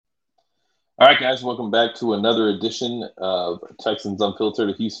All right, guys, welcome back to another edition of Texans Unfiltered,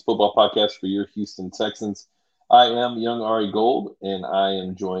 a Houston football podcast for your Houston Texans. I am young Ari Gold, and I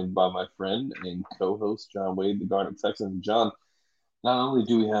am joined by my friend and co-host John Wade, the Garnet Texan. John, not only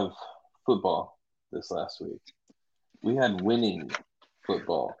do we have football this last week, we had winning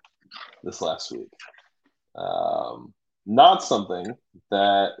football this last week. Not something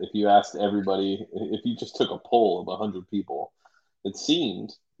that if you asked everybody, if you just took a poll of 100 people, it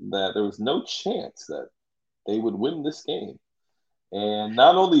seemed that there was no chance that they would win this game. And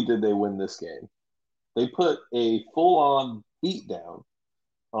not only did they win this game, they put a full-on beatdown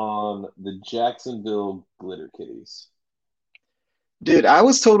on the Jacksonville Glitter Kitties. Dude, I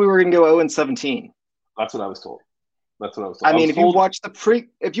was told we were going to go 0-17. That's what I was told. I mean, if you watch the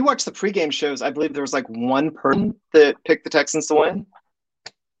pregame shows, I believe there was like one person that picked the Texans to win.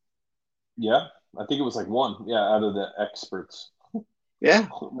 Yeah, I think it was like one. Yeah, out of the experts. Yeah,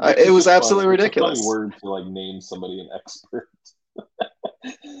 it was absolutely ridiculous. It's a funny word to like name somebody an expert.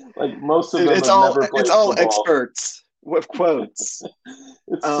 Like most of them it's have all never played it's all football. Experts with quotes.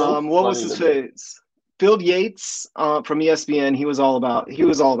 It's so what was his face? Phil Yates from ESPN. He was all about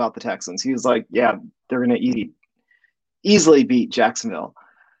the Texans. He was like, yeah, they're going to easily beat Jacksonville.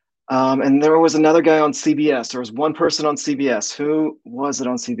 And there was another guy on CBS. There was one person on CBS. Who was it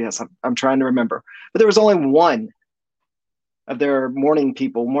on CBS? I'm trying to remember. But there was only one of their morning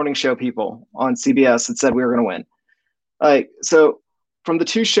show people on CBS that said we were going to win. Like, so from the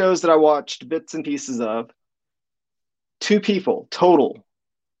two shows that I watched bits and pieces of, two people total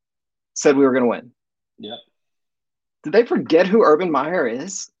said we were going to win. Yep. Did they forget who Urban Meyer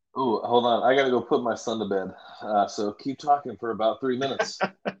is? Oh, hold on. I got to go put my son to bed. So keep talking for about 3 minutes.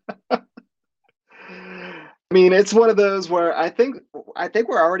 I mean, it's one of those where I think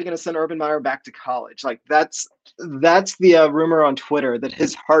we're already going to send Urban Meyer back to college. Like that's the rumor on Twitter that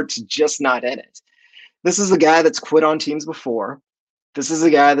his heart's just not in it. This is a guy that's quit on teams before. This is a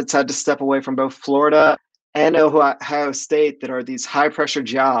guy that's had to step away from both Florida and Ohio State that are these high pressure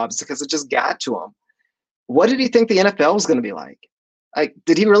jobs because it just got to him. What did he think the NFL was going to be like? Like,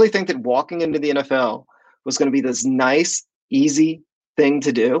 did he really think that walking into the NFL was going to be this nice, easy thing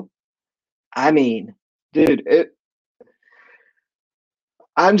to do? I mean, dude,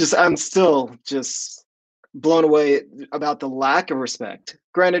 I'm still just blown away about the lack of respect.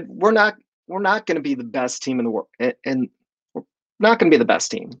 Granted, we're not going to be the best team in the world, and we're not going to be the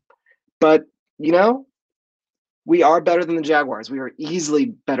best team. But we are better than the Jaguars. We are easily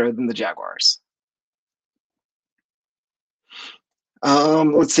better than the Jaguars.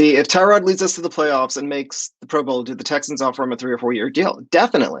 Let's see. If Tyrod leads us to the playoffs and makes the Pro Bowl, do the Texans offer him a 3 or 4 year deal?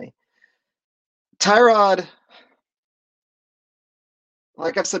 Definitely. Tyrod,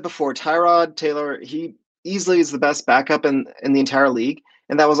 like I've said before, Tyrod Taylor, he easily is the best backup in the entire league,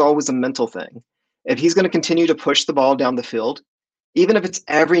 and that was always a mental thing. If he's going to continue to push the ball down the field, even if it's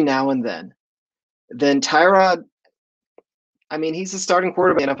every now and then Tyrod, I mean, he's the starting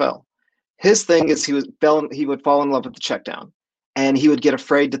quarterback in the NFL. His thing is he would fall in love with the check down, and he would get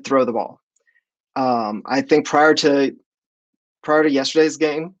afraid to throw the ball. I think prior to yesterday's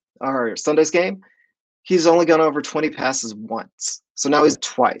game or Sunday's game, he's only gone over 20 passes once. So now he's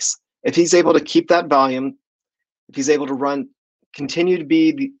twice. If he's able to keep that volume, if he's able to continue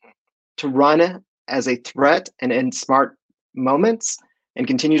to run as a threat and in smart moments and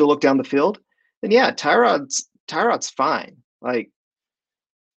continue to look down the field, then yeah, Tyrod's fine. Like,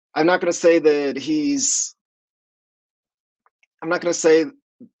 I'm not going to say that he's going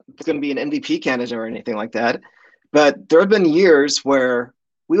to be an MVP candidate or anything like that, but there have been years where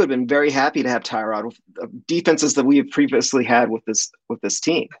we would have been very happy to have Tyrod with defenses that we have previously had with this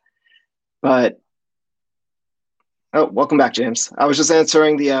team. But welcome back, James. I was just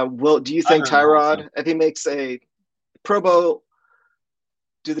answering do you think Tyrod, if he makes a Pro Bowl,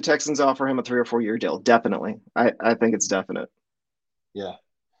 do the Texans offer him a 3 or 4 year deal? Definitely. I think it's definite. Yeah.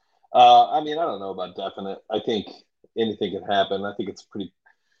 I mean, I don't know about definite. I think anything can happen. I think it's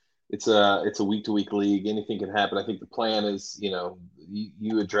a week-to-week league. Anything can happen. I think the plan is,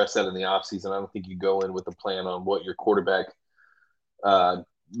 you address that in the offseason. I don't think you go in with a plan on what your quarterback,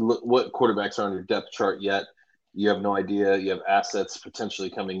 what quarterbacks are on your depth chart yet. You have no idea. You have assets potentially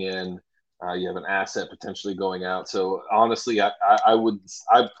coming in. You have an asset potentially going out. So honestly, I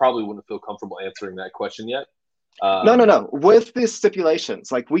probably wouldn't feel comfortable answering that question yet. No. With the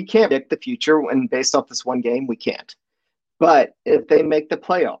stipulations, like, we can't predict the future, and based off this one game, we can't. But if they make the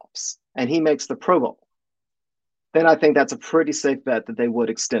playoffs and he makes the Pro Bowl, then I think that's a pretty safe bet that they would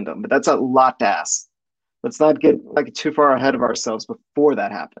extend him. But that's a lot to ask. Let's not get too far ahead of ourselves before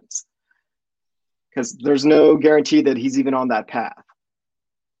that happens, because there's no guarantee that he's even on that path.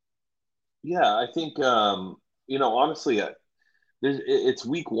 Yeah, I think honestly, it's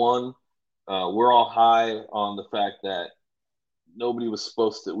week one. We're all high on the fact that we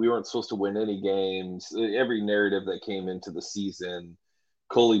weren't supposed to win any games. Every narrative that came into the season,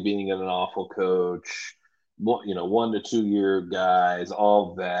 Coley being an awful coach, 1 to 2 year guys,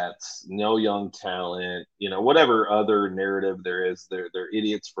 all vets, no young talent, whatever other narrative there is, they're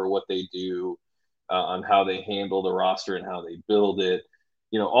idiots for what they do, on how they handle the roster and how they build it.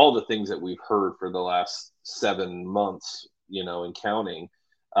 All the things that we've heard for the last 7 months, and counting.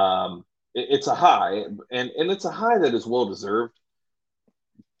 It's a high, and it's a high that is well deserved,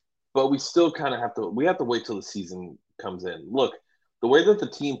 but we still kind of have to wait till the season comes in. Look, the way that the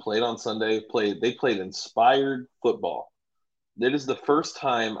team played on Sunday, they played inspired football. That is the first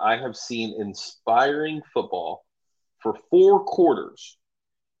time I have seen inspiring football for 4 quarters.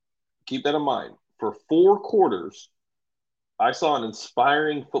 Keep that in mind. For 4 quarters, I saw an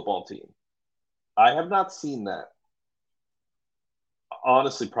inspiring football team. I have not seen that,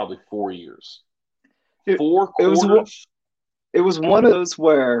 honestly, probably 4 years. It, Four it was quarters. it was one of those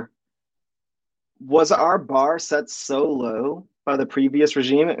where was our bar set so low by the previous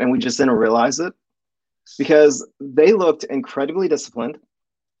regime and we just didn't realize it because they looked incredibly disciplined.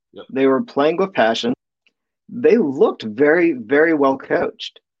 Yep. They were playing with passion. They looked very, very well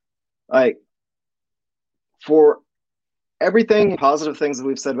coached. Like for everything positive things that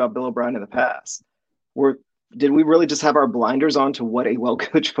we've said about Bill O'Brien in the past, were did we really just have our blinders on to what a well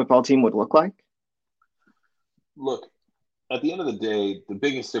coached football team would look like? Look, at the end of the day, the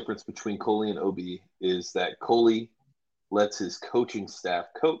biggest difference between Coley and OB is that Coley lets his coaching staff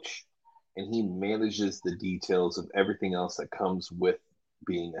coach, and he manages the details of everything else that comes with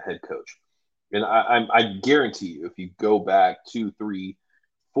being a head coach. And I guarantee you, if you go back 2, 3,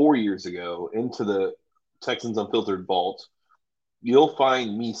 4 years ago into the Texans Unfiltered vault, you'll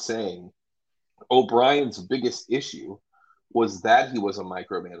find me saying O'Brien's biggest issue was that he was a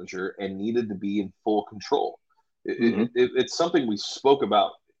micromanager and needed to be in full control. Mm-hmm. It's something we spoke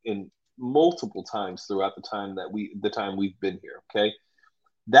about in multiple times throughout the time we've been here. Okay,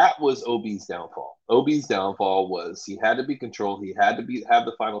 that was OB's downfall. OB's downfall was he had to be controlled. He had to have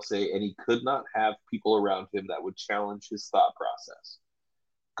the final say, and he could not have people around him that would challenge his thought process.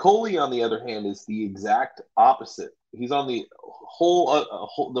 Coley, on the other hand, is the exact opposite. He's on the whole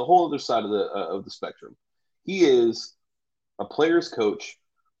other side of the spectrum. He is a player's coach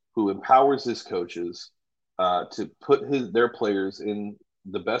who empowers his coaches to put their players in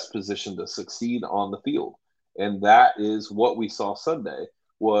the best position to succeed on the field, and that is what we saw Sunday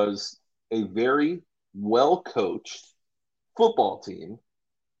was a very well coached football team,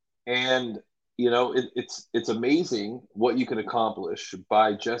 and it's amazing what you can accomplish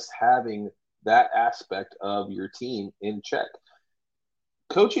by just having that aspect of your team in check.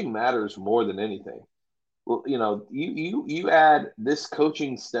 Coaching matters more than anything. Well, you add this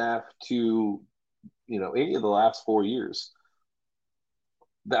coaching staff to any of the last 4 years,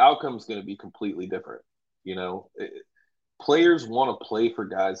 the outcome is going to be completely different. Players want to play for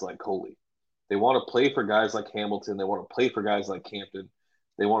guys like Coley. They want to play for guys like Hamilton. They want to play for guys like Campton.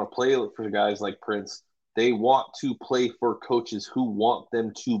 They want to play for guys like Prince. They want to play for coaches who want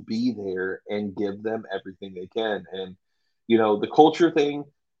them to be there and give them everything they can. And the culture thing,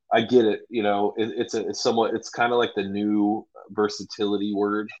 I get it. It's kind of like the new versatility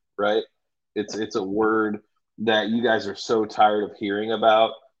word, right? It's a word that you guys are so tired of hearing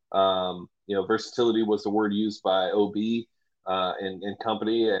about. Versatility was the word used by OB and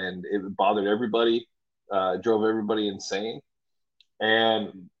company, and it bothered everybody, drove everybody insane,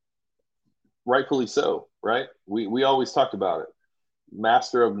 and rightfully so. Right? We always talked about it.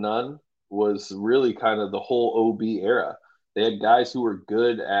 Master of none was really kind of the whole OB era. They had guys who were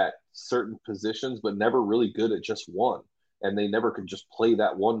good at certain positions, but never really good at just one, and they never could just play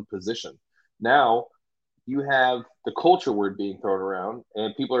that one position. Now you have the culture word being thrown around,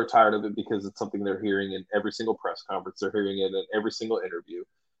 and people are tired of it because it's something they're hearing in every single press conference. They're hearing it in every single interview.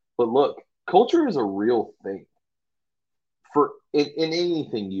 But look, culture is a real thing for in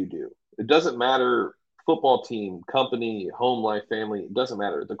anything you do. It doesn't matter football team, company, home life, family. It doesn't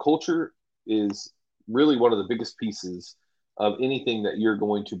matter. The culture is really one of the biggest pieces of anything that you're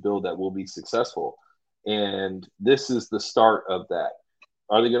going to build that will be successful. And this is the start of that.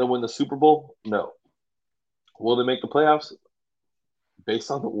 Are they going to win the Super Bowl? No. Will they make the playoffs?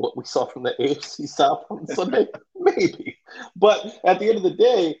 Based on what we saw from the AFC South on Sunday, maybe. But at the end of the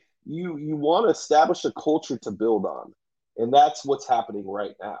day, you want to establish a culture to build on, and that's what's happening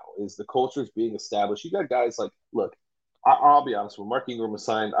right now. Is the culture is being established? You got guys like, look, I'll be honest. When Mark Ingram was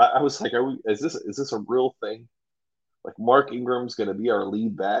signed, I was like, is this a real thing? Like Mark Ingram's going to be our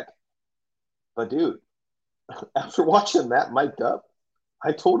lead back? But dude, after watching that mic'd up,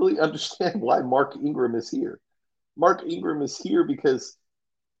 I totally understand why Mark Ingram is here. Mark Ingram is here because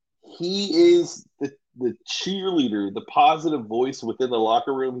he is the cheerleader, the positive voice within the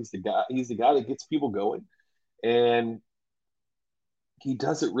locker room. He's the guy that gets people going, and he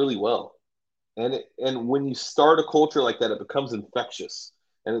does it really well. And when you start a culture like that, it becomes infectious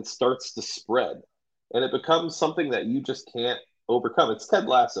and it starts to spread, and it becomes something that you just can't overcome. It's Ted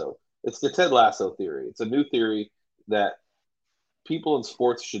Lasso. It's the Ted Lasso theory. It's a new theory that people in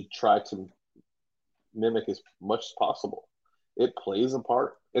sports should try to mimic as much as possible. It plays a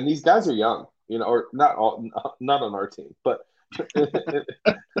part, and these guys are young, or not all, not on our team, but but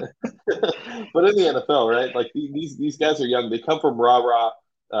in the NFL, right? Like these guys are young. They come from rah rah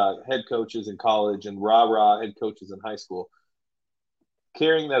head coaches in college and rah rah head coaches in high school.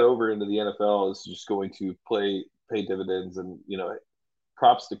 Carrying that over into the NFL is just going to pay dividends, and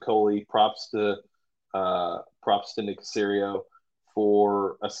props to Coley, props to Nick Caserio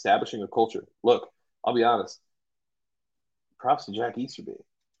for establishing a culture. Look, I'll be honest. Props to Jack Easterby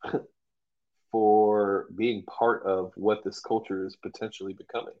for being part of what this culture is potentially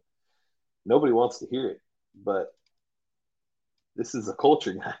becoming. Nobody wants to hear it, but this is a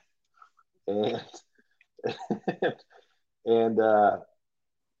culture guy, and and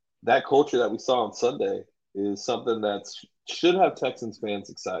that culture that we saw on Sunday is something that should have Texans fans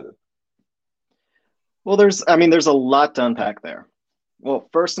excited. Well, there's a lot to unpack there. Well,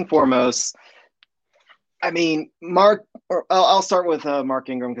 first and foremost, I'll start with Mark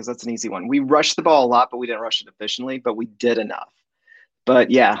Ingram because that's an easy one. We rushed the ball a lot, but we didn't rush it efficiently, but we did enough.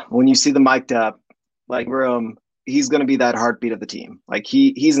 But yeah, when you see the mic'd up, like room, he's going to be that heartbeat of the team. Like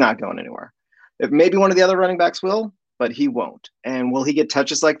he's not going anywhere. If maybe one of the other running backs will, but he won't. And will he get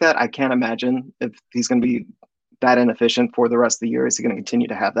touches like that? I can't imagine if he's going to be that inefficient for the rest of the year. Is he going to continue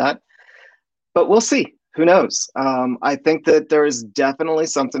to have that? But we'll see. Who knows? I think that there is definitely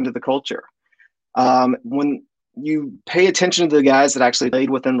something to the culture. When you pay attention to the guys that actually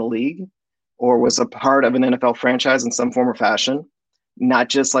played within the league or was a part of an NFL franchise in some form or fashion, not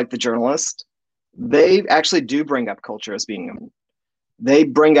just like the journalist, they actually do bring up culture as being, they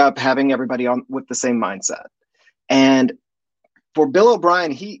bring up having everybody on with the same mindset. And for Bill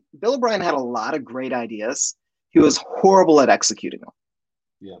O'Brien had a lot of great ideas. He was horrible at executing them.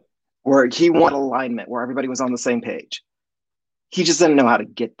 Yeah. Where he wanted alignment, where everybody was on the same page. He just didn't know how to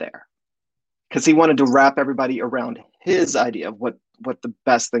get there because he wanted to wrap everybody around his idea of what the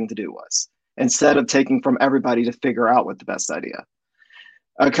best thing to do was, instead of taking from everybody to figure out what the best idea.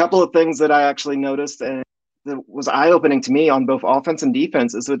 A couple of things that I actually noticed and that was eye-opening to me on both offense and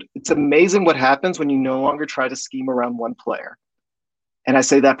defense is that it's amazing what happens when you no longer try to scheme around one player. And I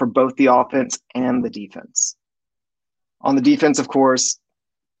say that for both the offense and the defense. On the defense, of course,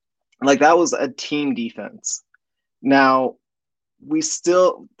 like that was a team defense. Now, there's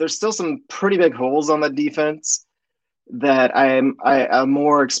still some pretty big holes on the defense that a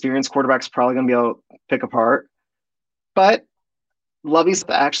more experienced quarterback's probably going to be able to pick apart. But Lovie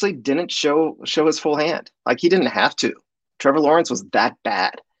actually didn't show his full hand. Like he didn't have to. Trevor Lawrence was that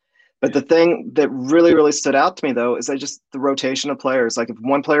bad. But the thing that really, really stood out to me though is the rotation of players. Like if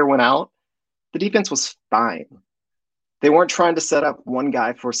one player went out, the defense was fine. They weren't trying to set up one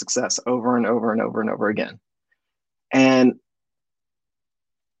guy for success over and over and over and over again. And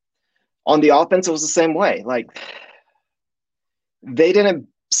on the offense, it was the same way. Like they didn't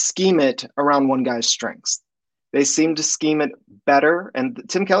scheme it around one guy's strengths. They seemed to scheme it better. And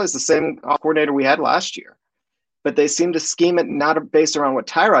Tim Kelly's the same coordinator we had last year. But they seemed to scheme it not based around what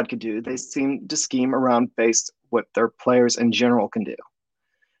Tyrod could do. They seemed to scheme around based what their players in general can do.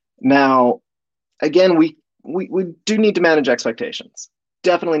 Now, again, we do need to manage expectations.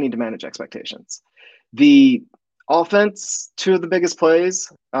 Definitely need to manage expectations. The offense, two of the biggest plays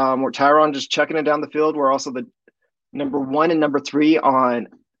were Tyron just checking it down the field, were also the number 1 and number 3 on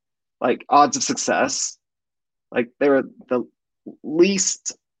like odds of success. Like they were the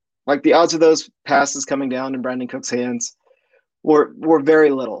least, like the odds of those passes coming down in Brandon Cook's hands were very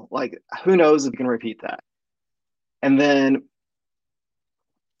little. Like who knows if we can repeat that. And then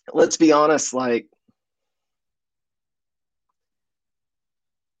let's be honest, like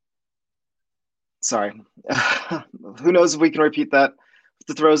sorry, who knows if we can repeat that with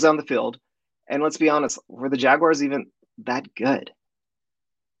the throws down the field. And let's be honest, were the Jaguars even that good?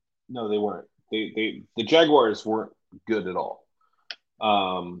 No, they weren't. The Jaguars weren't good at all.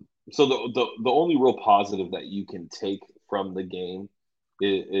 So the only real positive that you can take from the game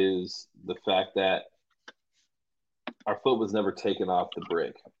is the fact that our foot was never taken off the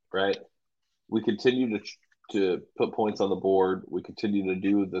brake, right? We continue to put points on the board. We continue to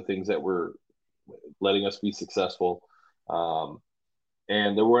do the things that we're letting us be successful.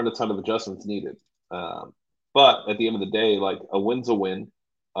 And there weren't a ton of adjustments needed. But at the end of the day, like a win's a win.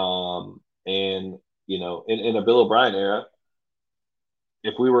 And, in a Bill O'Brien era,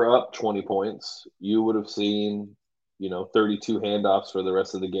 if we were up 20 points, you would have seen, 32 handoffs for the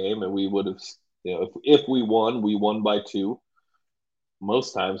rest of the game. And we would have, if we won by 2.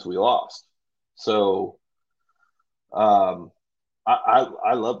 Most times we lost. So I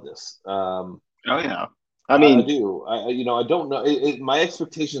love this. Oh yeah. I mean, I do. I don't know. My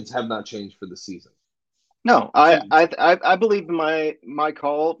expectations have not changed for the season. No, I believe my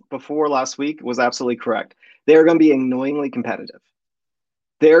call before last week was absolutely correct. They're going to be annoyingly competitive.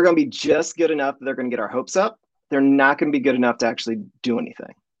 They're going to be just good enough that they're going to get our hopes up. They're not going to be good enough to actually do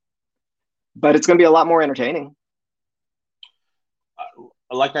anything. But it's going to be a lot more entertaining.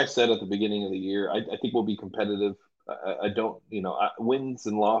 Like I said at the beginning of the year, I think we'll be competitive. I don't, wins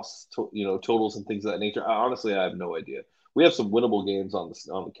and loss, totals and things of that nature. Honestly, I have no idea. We have some winnable games on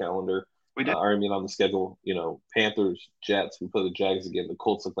the calendar. We did. On the schedule. Panthers, Jets. We play the Jags again. The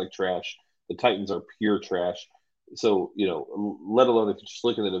Colts look like trash. The Titans are pure trash. So, let alone if you just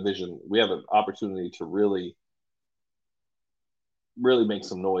look at the division, we have an opportunity to really, really make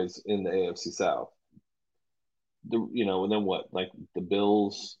some noise in the AFC South. And then what? Like the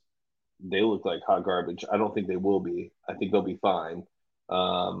Bills, they look like hot garbage. I don't think they will be. I think they'll be fine.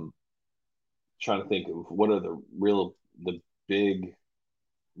 Trying to think of what are the big.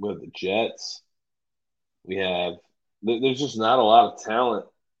 We have the Jets. We have. There's just not a lot of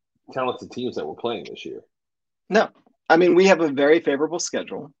talented teams that we're playing this year. No, I mean we have a very favorable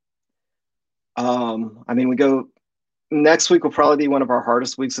schedule. We go next week will probably be one of our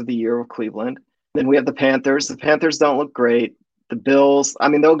hardest weeks of the year with Cleveland. Then we have the Panthers. The Panthers don't look great. The Bills,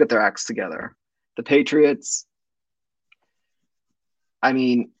 they'll get their acts together. The Patriots,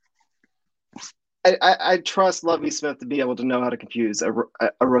 I trust Lovie Smith to be able to know how to confuse a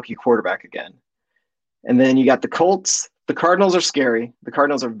rookie quarterback again. And then you got the Colts. The Cardinals are scary. The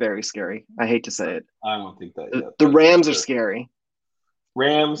Cardinals are very scary. I hate to say it. I don't think that yet. The Rams are scary.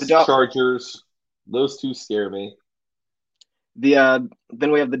 Rams, Chargers, those two scare me. Then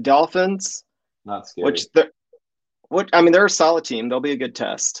we have the Dolphins. Not scary. They're a solid team. They'll be a good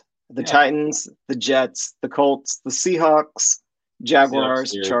test. The Titans, the Jets, the Colts, the Seahawks,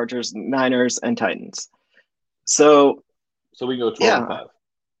 Jaguars, Chargers, Niners, and Titans. So we go 12-5.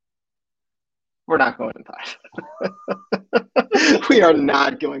 We're not going 5. We are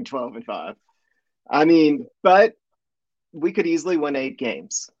not going 12-5. But we could easily win 8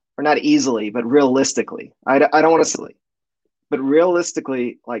 games. Or not easily, but realistically. I don't want to silly. But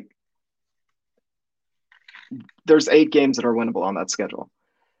realistically, there's 8 games that are winnable on that schedule.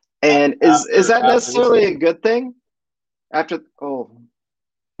 And is that necessarily a good thing? Let me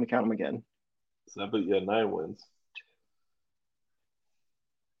count them again. So that put you at 9 wins.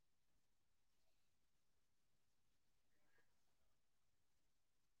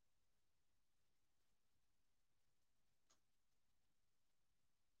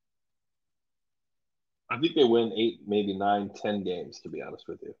 I think they win 8, maybe 9, 10 games, to be honest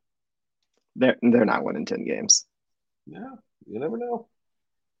with you. They're not winning 10 games. Yeah, you never know.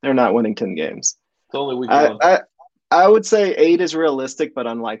 They're not winning 10 games. It's only week 1. I would say 8 is realistic, but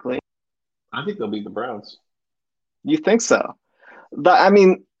unlikely. I think they'll beat the Browns. You think so?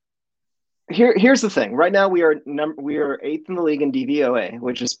 Here's the thing. Right now, we are 8th in the league in DVOA,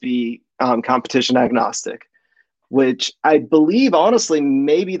 which is competition agnostic, which I believe, honestly,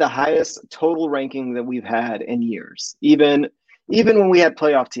 may be the highest total ranking that we've had in years. Even when we had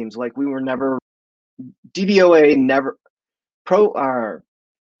playoff teams, we were never DVOA, never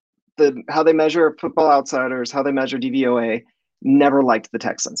how they measure Football Outsiders, how they measure DVOA, never liked the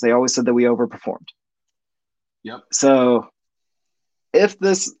Texans. They always said that we overperformed. Yep. So if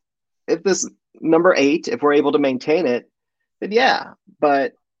this number 8, if we're able to maintain it, then yeah.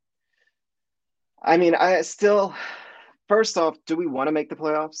 But I still, first off, do we want to make the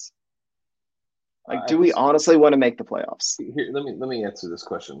playoffs? Do we honestly want to make the playoffs? Here, let me answer this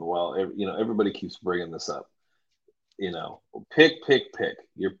question. While everybody keeps bringing this up. Pick.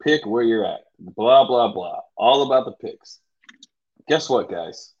 Your pick where you're at. Blah, blah, blah. All about the picks. Guess what,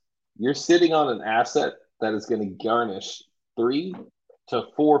 guys? You're sitting on an asset that is going to garnish 3 to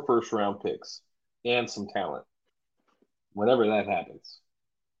 4 first-round picks and some talent whenever that happens.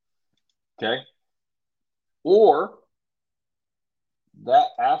 Okay? Or that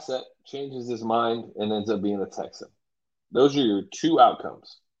asset changes his mind and ends up being a Texan. Those are your 2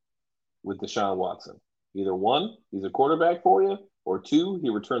 outcomes with Deshaun Watson. Either 1, he's a quarterback for you, or 2, he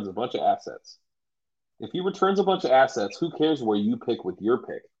returns a bunch of assets. If he returns a bunch of assets, who cares where you pick with your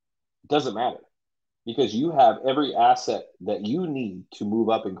pick? It doesn't matter. because you have every asset that you need to move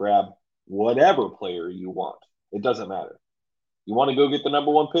up and grab whatever player you want. It doesn't matter. You want to go get the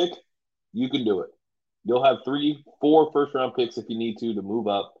number one pick? You can do it. You'll have 3, 4 first round picks if you need to move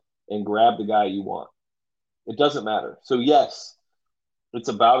up and grab the guy you want. It doesn't matter. So, yes, it's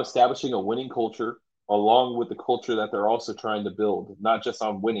about establishing a winning culture along with the culture that they're also trying to build, not just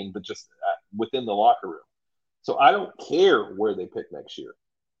on winning, but just within the locker room. So I don't care where they pick next year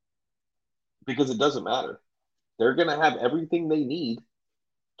because it doesn't matter. They're going to have everything they need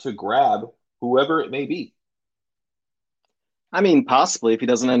to grab whoever it may be. I mean, possibly if he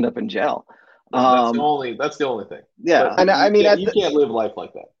doesn't end up in jail. That's the only thing. Yeah, but and I mean, you can't live life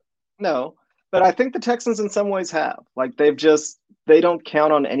like that. No, but I think the Texans in some ways have. Like they don't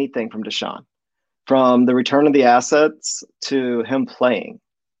count on anything from Deshaun, from the return of the assets to him playing.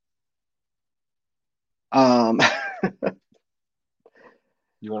 You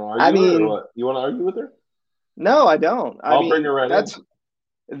want to argue or what? You want to argue with her? No, I don't. I'll bring her right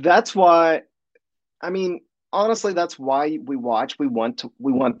in. That's why. I mean, honestly, that's why we watch. We want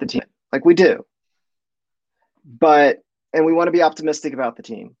the team, like we do. And we want to be optimistic about the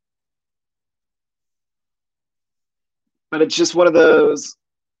team. But it's just one of those.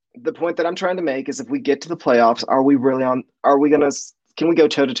 The point that I'm trying to make is, if we get to the playoffs, can we go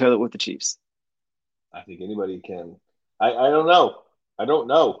toe to toe with the Chiefs? I think anybody can. I don't know. I don't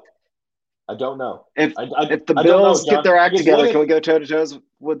know. If the Bills get their act together, can we go toe to toes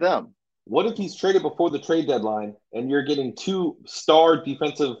with them? What if he's traded before the trade deadline and you're getting 2 star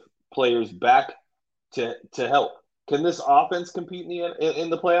defensive players back to help? Can this offense compete in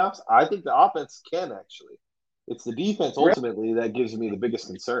the playoffs? I think the offense can, actually. It's the defense ultimately that gives me the biggest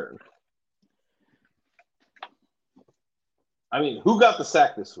concern. I mean, who got the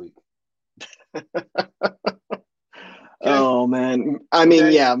sack this week? Oh man, I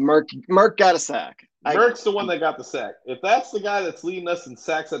mean, yeah, Merck got a sack. Merck's the one that got the sack. If that's the guy that's leading us in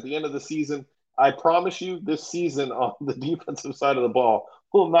sacks at the end of the season, I promise you, this season on the defensive side of the ball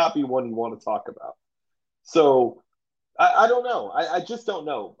will not be one you want to talk about. So I don't know. I just don't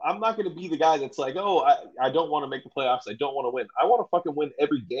know. I'm not going to be the guy that's like, oh, I don't want to make the playoffs. I don't want to win. I want to fucking win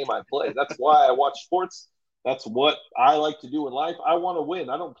every game I play. That's why I watch sports. That's what I like to do in life. I want to win.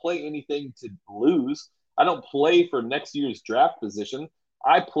 I don't play anything to lose. I don't play for next year's draft position.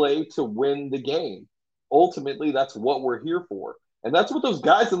 I play to win the game. Ultimately, that's what we're here for. And that's what those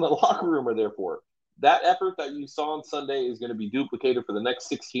guys in the locker room are there for. That effort that you saw on Sunday is going to be duplicated for the next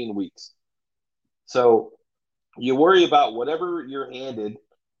 16 weeks. So you worry about whatever you're handed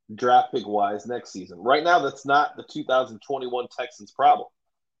draft pick wise next season. Right now, that's not the 2021 Texans problem.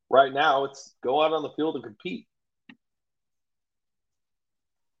 Right now, it's go out on the field and compete.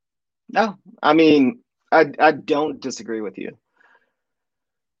 No, I mean, I don't disagree with you.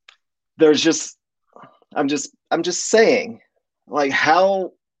 There's just, I'm just saying, like,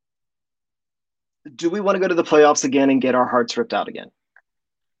 how do we want to go to the playoffs again and get our hearts ripped out again?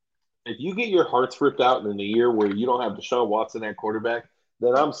 If you get your hearts ripped out in a year where you don't have Deshaun Watson at quarterback,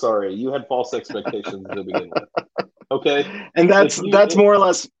 then I'm sorry, you had false expectations to begin with. Okay, and that's more or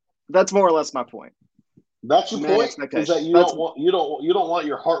less my point. That's your point. Is that you don't want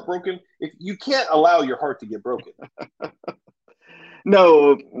your heart broken? If you can't allow your heart to get broken.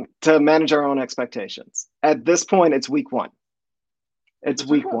 No, to manage our own expectations. At this point, it's week 1. It's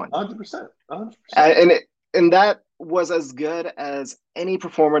week 1. 100%. And that was as good as any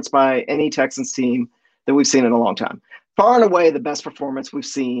performance by any Texans team that we've seen in a long time. Far and away the best performance we've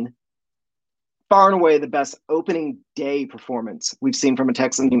seen. Far and away the best opening day performance we've seen from a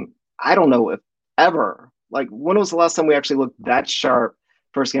Texan team. I don't know if ever. Like, when was the last time we actually looked that sharp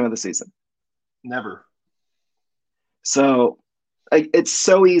first game of the season? Never. So it's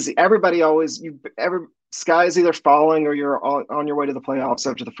so easy. Everybody always sky is either falling or you're on your way to the playoffs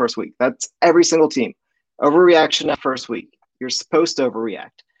after the first week. That's every single team. Overreaction that first week. You're supposed to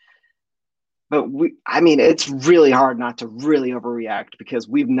overreact. But it's really hard not to really overreact because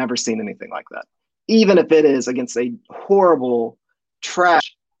we've never seen anything like that. Even if it is against a horrible,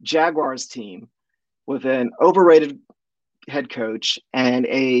 trash Jaguars team with an overrated head coach and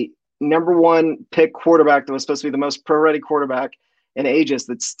a number 1 pick quarterback that was supposed to be the most pro-ready quarterback in ages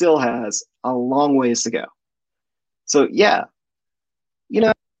that still has a long ways to go. So, yeah,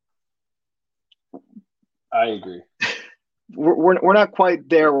 I agree. We're not quite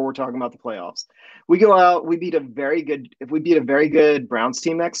there where we're talking about the playoffs. We go out, if we beat a very good Browns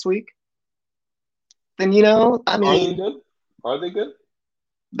team next week, then, Are they good?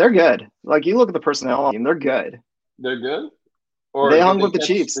 They're good. Like, you look at the personnel team, they're good. They're good? Or they hung with the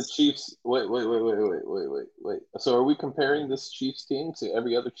Chiefs. The Chiefs. Wait. So are we comparing this Chiefs team to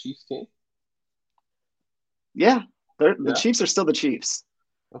every other Chiefs team? Yeah, the Yeah. Chiefs are still the Chiefs.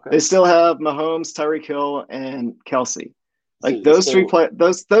 Okay. They still have Mahomes, Tyreek Hill, and Kelsey. Like So so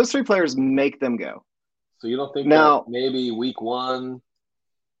those three players make them go. so you don't think that Now, maybe week one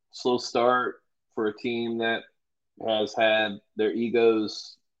slow start for a team that has had their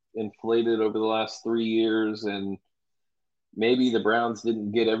egos inflated over the last 3 years, and maybe the Browns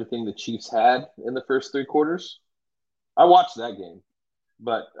didn't get everything the Chiefs had in the first three quarters? I watched that game,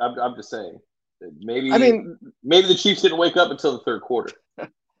 but I'm just saying I maybe mean, maybe the Chiefs didn't wake up until the third quarter.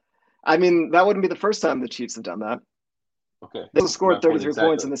 that wouldn't be the first time the Chiefs have done that. Okay, They my scored point 33 points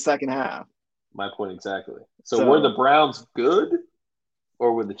exactly. in the second half. My point exactly. So were the So Browns good,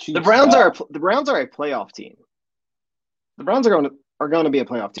 or were the Chiefs bad? The Browns are a playoff team. The Browns are going to be a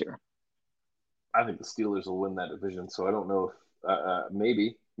playoff tier. I think the Steelers will win that division. So I don't know if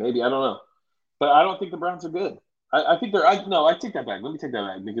maybe I don't know, but I don't think the Browns are good. I think they're. No, I take that back. Let me take that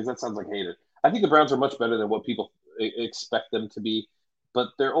back because that sounds like hated. I think the Browns are much better than what people expect them to be, but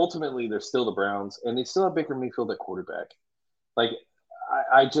they're still the Browns, and they still have Baker Mayfield at quarterback. Like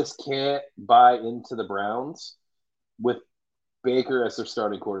I just can't buy into the Browns with Baker as their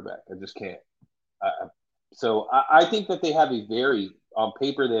starting quarterback. I just can't. So I think that they have on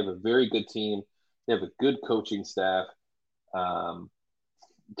paper, they have a very good team. They have a good coaching staff. Um,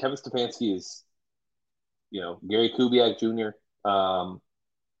 Kevin Stefanski is, Gary Kubiak Jr.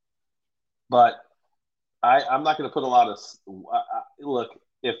 But I'm not going to put a lot of look.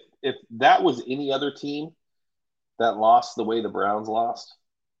 If that was any other team that lost the way the Browns lost,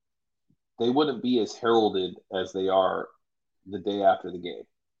 they wouldn't be as heralded as they are the day after the game.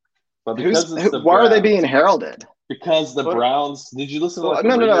 But because it's the Why are they being Browns, heralded? because the What? Browns. Did you listen to Well, like the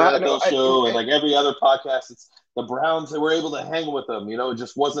no, no, no, Ringer no. NFL show and like every other podcast? It's the Browns that were able to hang with them. It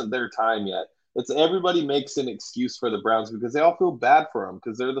just wasn't their time yet. It's everybody makes an excuse for the Browns because they all feel bad for them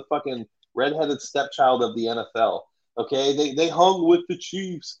because they're the fucking redheaded stepchild of the NFL. Okay, they hung with the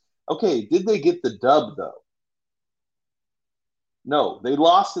Chiefs. Okay, did they get the dub though? No, they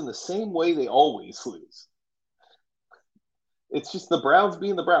lost in the same way they always lose. It's just the Browns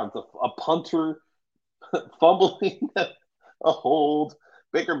being the Browns. A punter fumbling a hold,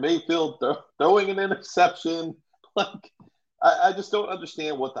 Baker Mayfield throwing an interception. Like, I just don't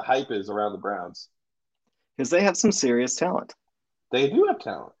understand what the hype is around the Browns. Because they have some serious talent. They do have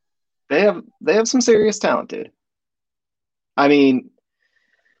talent. They have some serious talent, dude. I mean,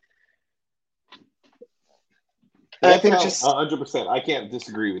 They I have think talent, just 100%. I can't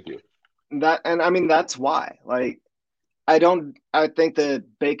disagree with you. that, and I mean that's why. Like, I think that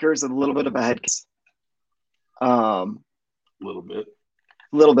Baker's a little bit of a head case. A little bit.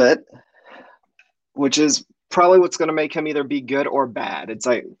 A little bit, which is probably what's going to make him either be good or bad. It's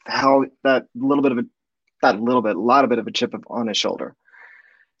like how that little bit of a not a little bit, a lot of bit of a chip on his shoulder.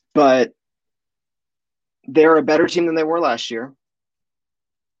 But they're a better team than they were last year.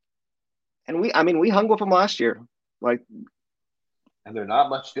 And we hung with them last year. Like, And they're not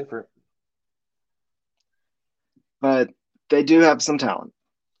much different. but they do have some talent.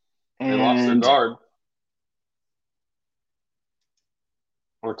 They lost their And guard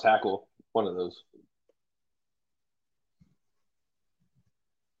or tackle, one of those.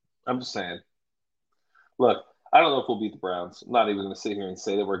 I'm just saying. Look, I don't know if we'll beat the Browns. I'm not even going to sit here and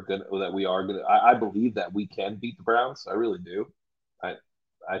say that we're good, or that we are good. I believe that we can beat the Browns. I really do. I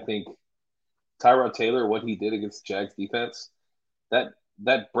I think Tyrod Taylor, what he did against the Jags defense, that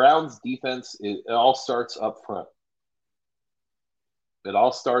that Browns defense, it all starts up front. It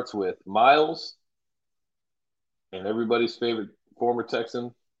all starts with Miles and everybody's favorite former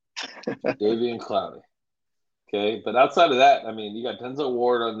Texan, Davian Clowney. Okay, but outside of that, I mean, you got Denzel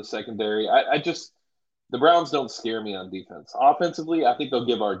Ward on the secondary. I just the Browns don't scare me on defense. Offensively, I think they'll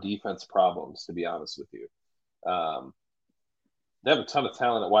give our defense problems. To be honest with you, um, they have a ton of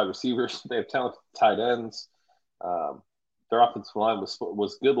talent at wide receivers. They have talent at tight ends. Um, their offensive line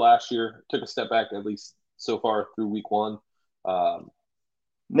was good last year. Took a step back at least so far through week one. Um,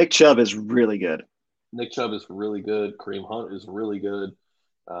 Nick Chubb is really good. Nick Chubb is really good. Kareem Hunt is really good.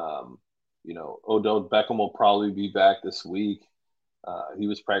 Um, Odell Beckham will probably be back this week. He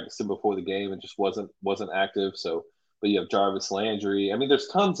was practicing before the game and just wasn't active. So, but you have Jarvis Landry. I mean, there's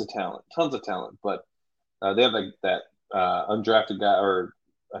tons of talent. But they have like that undrafted guy, or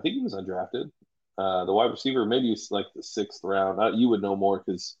I think he was undrafted. The wide receiver, maybe he's like the sixth round. You would know more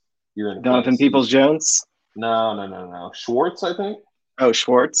because you're in the Donovan fantasy. Peoples Jones. No. Schwartz, I think. Oh,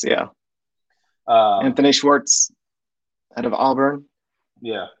 Schwartz, yeah. Um, Anthony Schwartz out of Auburn.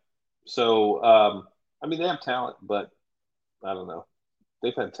 yeah. So, I mean, they have talent, but I don't know.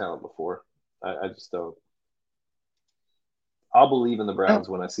 They've had talent before. I just don't. I'll believe in the Yeah. Browns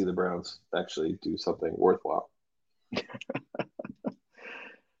when I see the Browns actually do something worthwhile.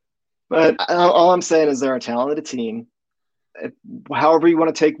 But all I'm saying is they're a talented team. If, however you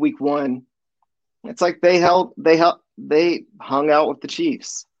want to take week one, it's like they hung out with the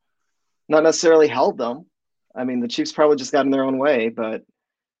Chiefs. Not necessarily held them. I mean, the Chiefs probably just got in their own way, but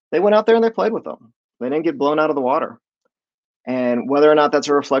they went out there and they played with them. They didn't get blown out of the water. And whether or not that's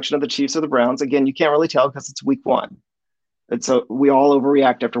a reflection of the Chiefs or the Browns, again, you can't really tell because it's week one. We all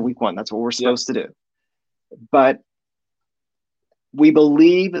overreact after week one. That's what we're Yep. supposed to do. But we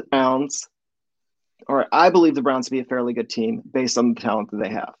believe the Browns, or I believe the Browns to be a fairly good team based on the talent that they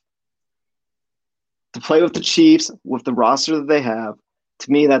have. To play with the Chiefs with the roster that they have,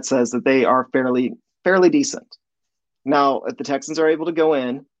 to me, that says that they are fairly decent. Now, if the Texans are able to go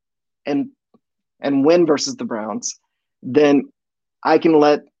in and win versus the Browns, then I can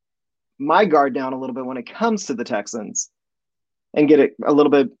let my guard down a little bit when it comes to the Texans and get it a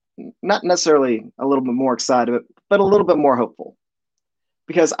little bit, not necessarily a little bit more excited, but a little bit more hopeful.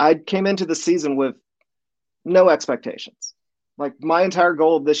 Because I came into the season with no expectations. Like my entire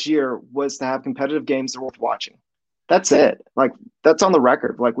goal this year was to have competitive games that are worth watching. That's it. Like that's on the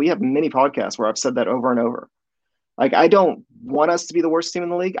record. Like we have many podcasts where I've said that over and over. Like I don't want us to be the worst team in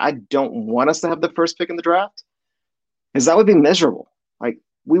the league. I don't want us to have the first pick in the draft because that would be miserable. Like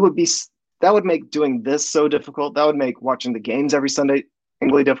we would be that would make doing this so difficult. That would make watching the games every Sunday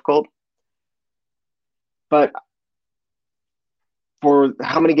incredibly difficult. But for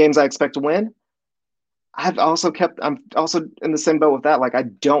how many games I expect to win, I'm also in the same boat with that. Like I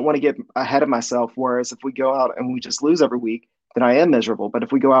don't want to get ahead of myself. Whereas if we go out and we just lose every week, then I am miserable. But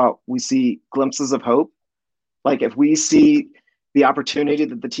if we go out, we see glimpses of hope. Like if we see the opportunity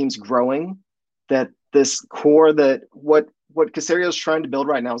that the team's growing, that this core that what Caserio is trying to build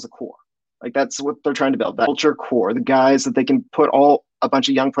right now is a core. Like that's what they're trying to build. That culture core, the guys that they can put a bunch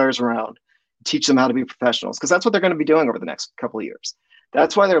of young players around, teach them how to be professionals. Because that's what they're going to be doing over the next couple of years.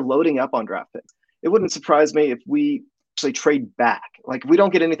 That's why they're loading up on draft picks. It wouldn't surprise me if we actually trade back. Like if we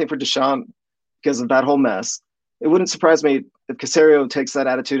don't get anything for Deshaun because of that whole mess, it wouldn't surprise me if Caserio takes that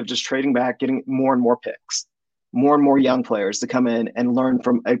attitude of just trading back, getting more and more picks, more and more young players to come in and learn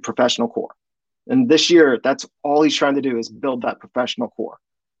from a professional core. And this year, that's all he's trying to do is build that professional core,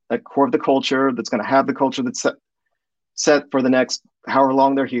 that core of the culture that's going to have the culture that's set for the next however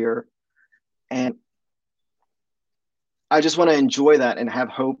long they're here. And I just want to enjoy that and have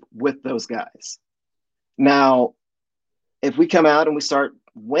hope with those guys. Now, if we come out and we start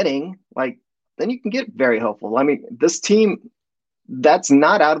winning, like then you can get very hopeful. I mean, this team, that's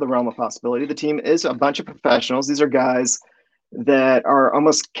not out of the realm of possibility. The team is a bunch of professionals. These are guys that are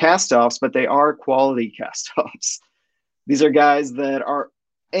almost cast-offs, but they are quality cast-offs. These are guys that are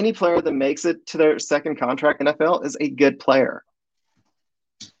any player that makes it to their second contract in NFL is a good player.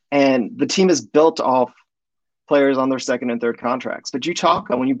 And the team is built off players on their second and third contracts. But you talk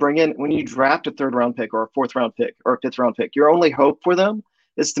when you draft a third round pick or a fourth round pick or a fifth round pick, your only hope for them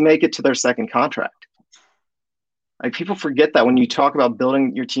is to make it to their second contract. Like people forget that when you talk about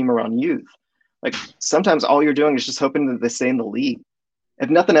building your team around youth. Like sometimes all you're doing is just hoping that they stay in the league. If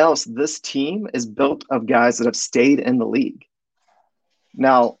nothing else, this team is built of guys that have stayed in the league.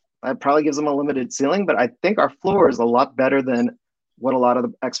 Now, that probably gives them a limited ceiling, but I think our floor is a lot better than what a lot of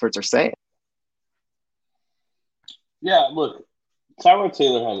the experts are saying. Yeah, look, Tyrod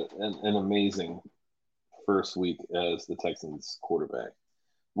Taylor had an amazing first week as the Texans quarterback.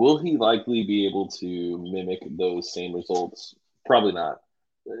 Will he likely be able to mimic those same results? Probably not.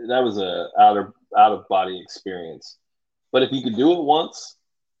 That was a out of body experience. But if you could do it once,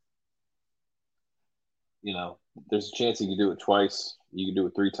 there's a chance you can do it twice. You can do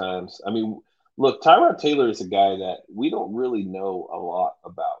it three times. I mean, look, Tyrod Taylor is a guy that we don't really know a lot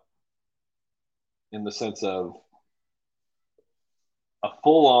about in the sense of a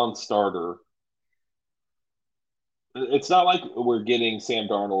full-on starter. It's not like we're getting Sam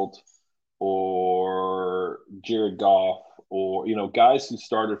Darnold or Jared Goff or guys who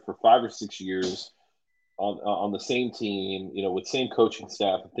started for 5 or 6 years on the same team, with same coaching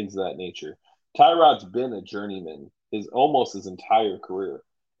staff and things of that nature. Tyrod's been a journeyman almost his entire career,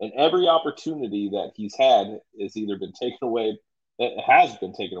 and every opportunity that he's had has either been taken away,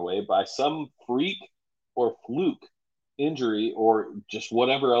 by some freak or fluke injury or just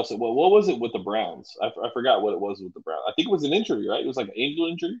whatever else. What was it with the Browns? I forgot what it was with the Browns. I think it was an injury, right? It was like an ankle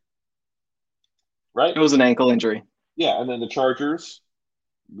injury, right? It was an ankle injury. Yeah, and then the Chargers,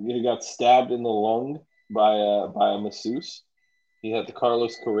 he got stabbed in the lung by a masseuse. He had the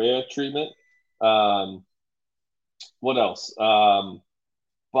Carlos Correa treatment. What else?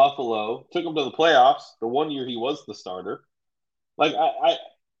 Buffalo took him to the playoffs the one year he was the starter. Like it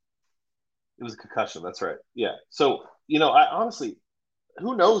was a concussion. That's right. Yeah. So I honestly,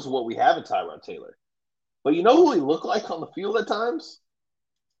 who knows what we have in Tyrod Taylor? But you know who he looked like on the field at times?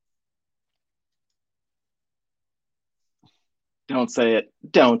 Don't say it.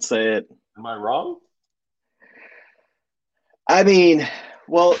 Don't say it. Am I wrong? I mean,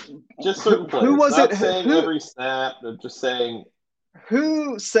 well, Just certain who plays. was it? Not saying every snap. I'm just saying.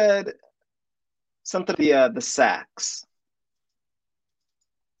 Who said something? The sacks.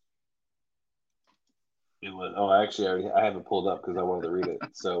 It was. Oh, actually, I have it pulled up because I wanted to read it.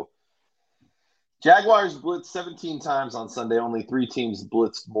 So, Jaguars blitzed 17 times on Sunday. Only 3 teams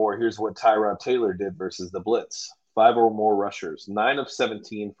blitzed more. Here's what Tyrod Taylor did versus the blitz: 5 or more rushers, 9 of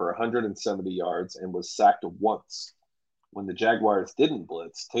 17 for 170 yards, and was sacked once. When the Jaguars didn't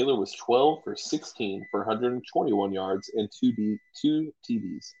blitz, Taylor was 12 for 16 for 121 yards and two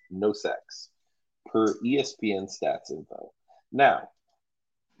TDs, no sacks, per ESPN stats info. Now,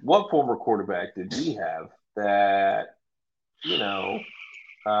 what former quarterback did we have that,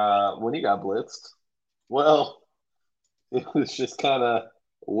 when he got blitzed? Well, it was just kind of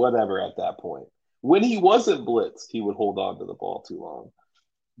whatever at that point. When he wasn't blitzed, he would hold on to the ball too long.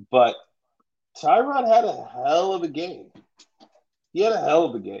 But Tyrod had a hell of a game. He had a hell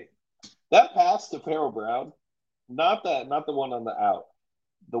of a game. That pass to Pharaoh Brown, not the one on the out,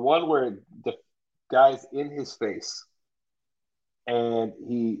 the one where the guy's in his face and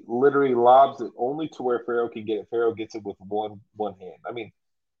he literally lobs it only to where Pharaoh can get it. Pharaoh gets it with one hand. I mean,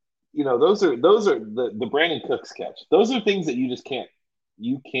 those are the Brandon Cooks catch. Those are things that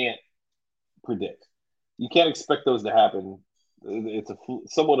you can't predict. You can't expect those to happen. It's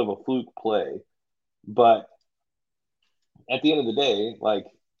somewhat of a fluke play, but at the end of the day, like,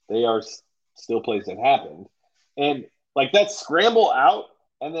 they are still plays that happened. And like that scramble out,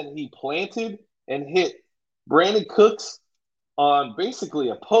 and then he planted and hit Brandon Cooks on basically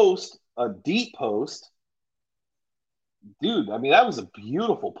a deep post. Dude, I mean, that was a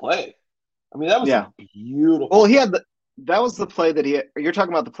beautiful play. I mean, that was a beautiful Well, he had that was the play that you're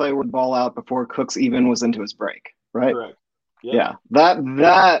talking about, the play where the ball out before Cooks even was into his break, right? Correct. Yep.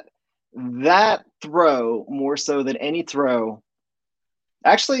 Yeah. That throw, more so than any throw.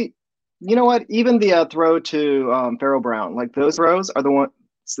 Actually, you know what? Even the throw to Pharaoh Brown, like those throws are the ones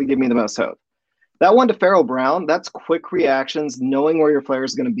that give me the most hope. That one to Pharaoh Brown, that's quick reactions, knowing where your player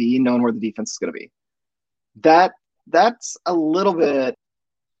is going to be, knowing where the defense is going to be. That's a little bit.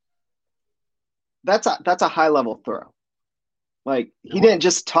 That's a high level throw. Like, he didn't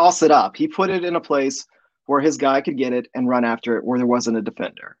just toss it up. He put it in a place where his guy could get it and run after it where there wasn't a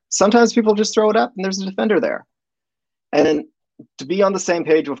defender. Sometimes people just throw it up and there's a defender there. And then to be on the same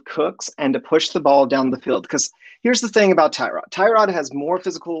page with Cooks and to push the ball down the field. Because here's the thing about Tyrod. Tyrod has more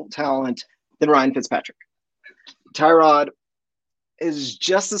physical talent than Ryan Fitzpatrick. Tyrod is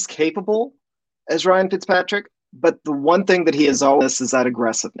just as capable as Ryan Fitzpatrick, but the one thing that he has always is that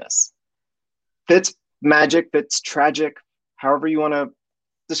aggressiveness. Fitz magic, Fitz tragic, however you want to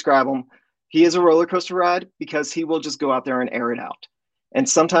describe him. He is a roller coaster ride because he will just go out there and air it out. And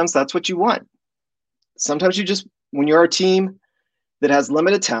sometimes that's what you want. Sometimes when you're a team that has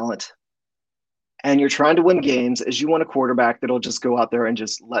limited talent and you're trying to win games, is you want a quarterback that'll just go out there and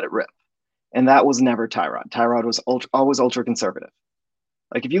just let it rip. And that was never Tyrod. Tyrod was always ultra conservative.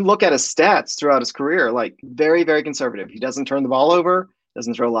 Like, if you look at his stats throughout his career, like, very, very conservative. He doesn't turn the ball over,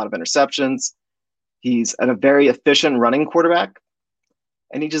 doesn't throw a lot of interceptions. He's a very efficient running quarterback,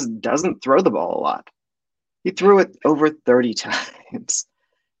 and he just doesn't throw the ball a lot. He threw it over 30 times.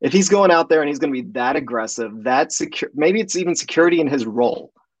 If he's going out there and he's going to be that aggressive, that secure, maybe it's even security in his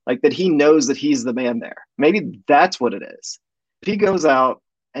role, like that he knows that he's the man there. Maybe that's what it is. If he goes out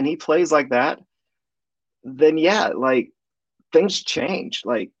and he plays like that, then yeah, like, things change.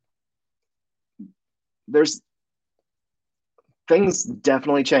 Like, things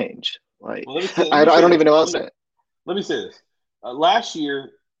definitely change. Like, well, I don't even know how to say it. Let me say this. Last year,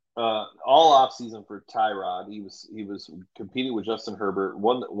 all off season for Tyrod, he was competing with Justin Herbert,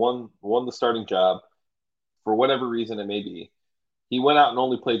 won the starting job for whatever reason it may be. He went out and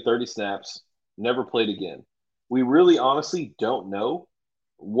only played 30 snaps, never played again. We really honestly don't know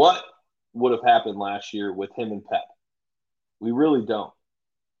what would have happened last year with him and Pep. We really don't.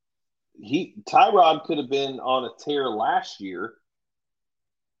 Tyrod could have been on a tear last year,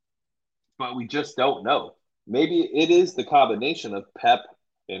 but we just don't know. Maybe it is the combination of Pep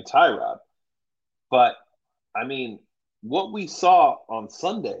and Tyrod. But, I mean, what we saw on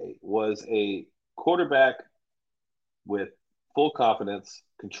Sunday was a quarterback with full confidence,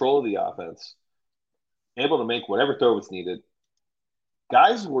 control of the offense, able to make whatever throw was needed.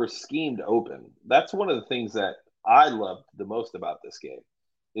 Guys were schemed open. That's one of the things that I loved the most about this game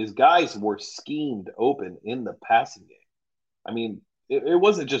is guys were schemed open in the passing game. I mean, it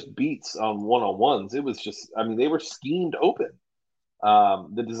wasn't just beats on one-on-ones. It was just, I mean, they were schemed open.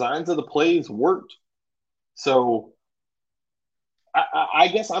 The designs of the plays worked. So I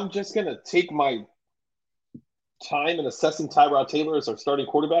guess I'm just going to take my time in assessing Tyrod Taylor as our starting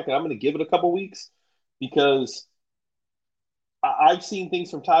quarterback, and I'm going to give it a couple weeks because I've seen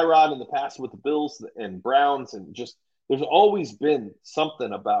things from Tyrod in the past with the Bills and Browns, and just there's always been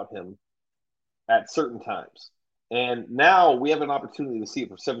something about him at certain times. And now we have an opportunity to see it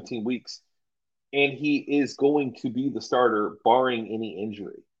for 17 weeks, and he is going to be the starter, barring any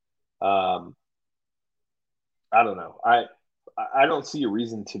injury. I don't know. I don't see a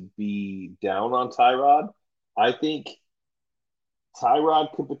reason to be down on Tyrod. I think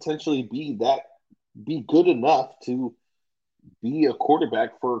Tyrod could potentially be good enough to be a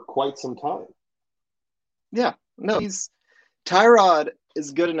quarterback for quite some time. Yeah, no, Tyrod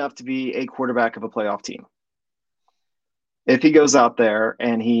is good enough to be a quarterback of a playoff team. If he goes out there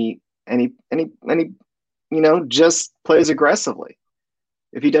and he just plays aggressively.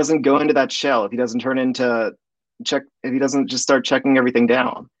 If he doesn't go into that shell, if he doesn't if he doesn't just start checking everything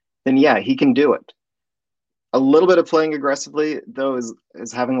down, then yeah, he can do it. A little bit of playing aggressively, though,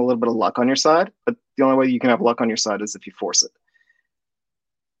 is having a little bit of luck on your side. But the only way you can have luck on your side is if you force it.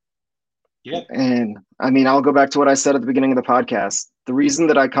 Yeah. And I mean, I'll go back to what I said at the beginning of the podcast. The reason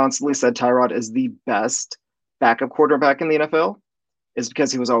that I constantly said Tyrod is the best backup quarterback in the NFL is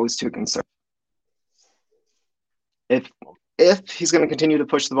because he was always too conservative. If he's going to continue to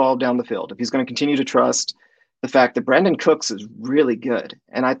push the ball down the field, if he's going to continue to trust the fact that Brandon Cooks is really good,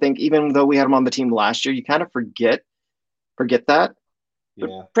 and I think even though we had him on the team last year, you kind of forget that. Yeah.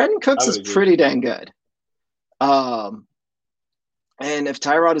 But Brandon Cooks is pretty dang good. And if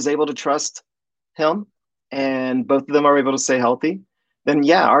Tyrod is able to trust him and both of them are able to stay healthy, then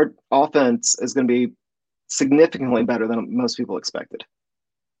yeah, our offense is going to be significantly better than most people expected.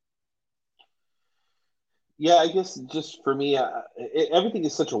 Yeah, I guess just for me, everything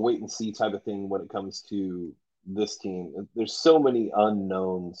is such a wait and see type of thing when it comes to this team. There's so many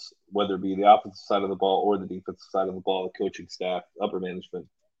unknowns, whether it be the offensive side of the ball or the defensive side of the ball, the coaching staff, upper management,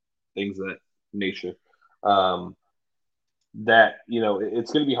 things of that nature. That,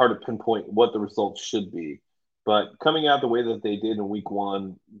 it's going to be hard to pinpoint what the results should be. But coming out the way that they did in week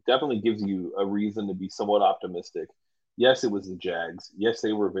one definitely gives you a reason to be somewhat optimistic. Yes, it was the Jags. Yes,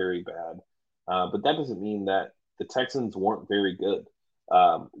 they were very bad. But that doesn't mean that the Texans weren't very good.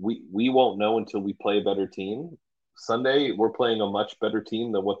 We won't know until we play a better team. Sunday, we're playing a much better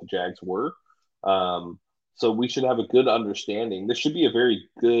team than what the Jags were. So we should have a good understanding. This should be a very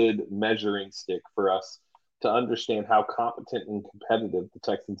good measuring stick for us to understand how competent and competitive the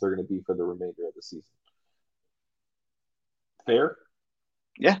Texans are going to be for the remainder of the season. Fair?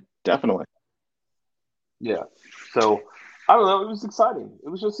 Yeah, definitely. Yeah. So, I don't know. It was exciting. It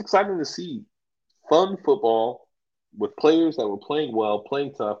was just exciting to see fun football with players that were playing well,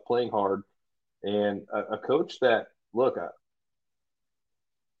 playing tough, playing hard, and a coach that, look,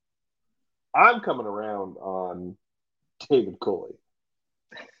 I'm coming around on David Culley.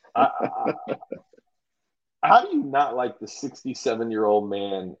 How do you not like the 67-year-old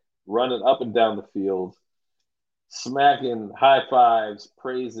man running up and down the field, smacking high fives,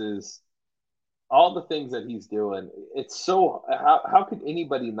 praises, all the things that he's doing? It's so how could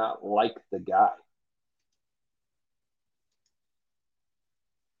anybody not like the guy?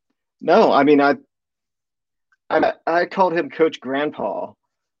 No, I mean I called him Coach Grandpa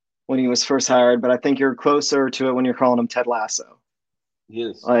when he was first hired, but I think you're closer to it when you're calling him Ted Lasso. He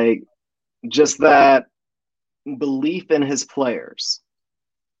is. Like just that belief in his players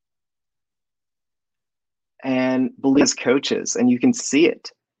and believe his coaches, and you can see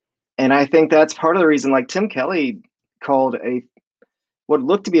it. And I think that's part of the reason, like Tim Kelly called what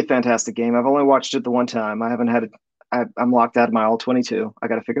looked to be a fantastic game. I've only watched it the one time. I haven't had it. I'm locked out of my all 22. I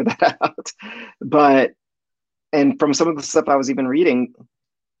got to figure that out. And from some of the stuff I was even reading,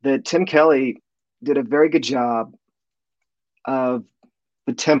 that Tim Kelly did a very good job of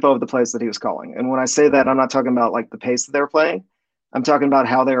the tempo of the plays that he was calling. And when I say that, I'm not talking about like the pace that they were playing. I'm talking about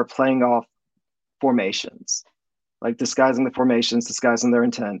how they were playing off formations, like disguising the formations, disguising their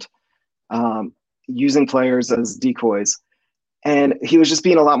intent, using players as decoys. And he was just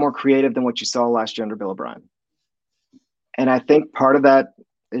being a lot more creative than what you saw last year under Bill O'Brien. And I think part of that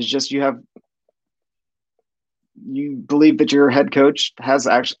is just you believe that your head coach has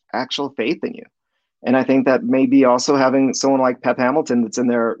actual faith in you. And I think that maybe also having someone like Pep Hamilton that's in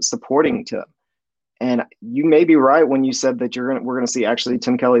there supporting Tim. And you may be right when you said that we're going to see actually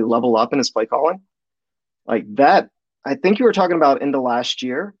Tim Kelly level up in his play calling. Like that, I think you were talking about into last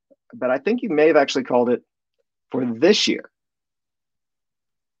year, but I think you may have actually called it for this year.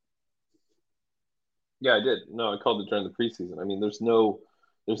 Yeah, I did. No, I called it during the preseason. I mean, there's no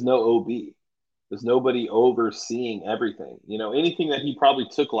OB. There's nobody overseeing everything. Anything that he probably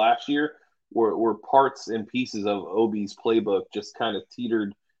took last year were parts and pieces of OB's playbook, just kind of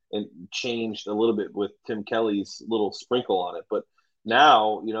teetered and changed a little bit with Tim Kelly's little sprinkle on it. But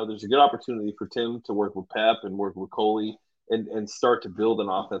now, there's a good opportunity for Tim to work with Pep and work with Coley and start to build an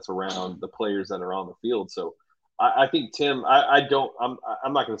offense around the players that are on the field. So I think Tim, I'm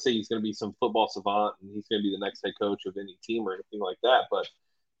not going to say he's going to be some football savant and he's going to be the next head coach of any team or anything like that, but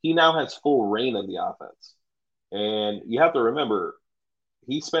he now has full reign of the offense. And you have to remember,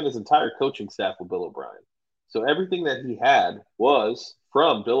 he spent his entire coaching staff with Bill O'Brien. So everything that he had was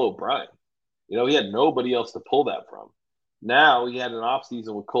from Bill O'Brien. He had nobody else to pull that from. Now he had an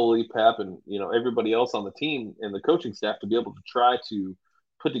offseason with Coley, Pep, and everybody else on the team and the coaching staff to be able to try to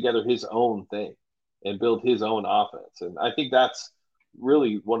put together his own thing and build his own offense. And I think that's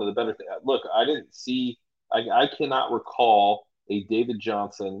really one of the better things. Look, I cannot recall a David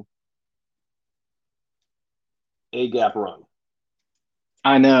Johnson A-gap run.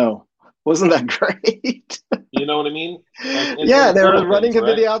 I know. Wasn't that great? You know what I mean? Yeah, they were running him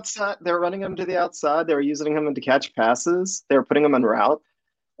to the outside. They were running him to the outside. They were using him to catch passes. They were putting him en route.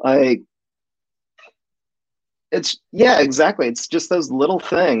 Exactly. It's just those little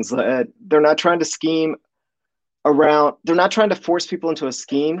things. They're not trying to scheme around. They're not trying to force people into a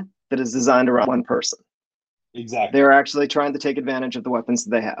scheme that is designed around one person. Exactly. They're actually trying to take advantage of the weapons that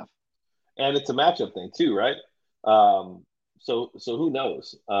they have. And it's a matchup thing too, right? So who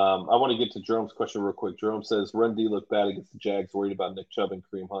knows? I want to get to Jerome's question real quick. Jerome says, run D looked bad against the Jags, worried about Nick Chubb and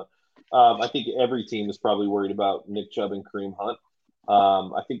Kareem Hunt. I think every team is probably worried about Nick Chubb and Kareem Hunt.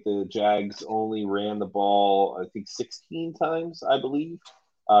 I think the Jags only ran the ball, 16 times, I believe.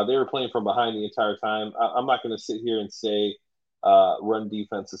 They were playing from behind the entire time. I'm not going to sit here and say run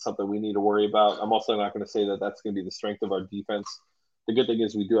defense is something we need to worry about. I'm also not going to say that that's going to be the strength of our defense. The good thing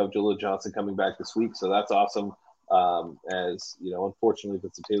is we do have Jaleel Johnson coming back this week, so that's awesome. Unfortunately,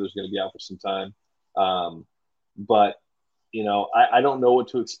 Vincent Taylor's going to be out for some time. But I don't know what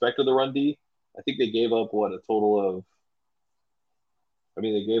to expect of the run D. I think they gave up a total of.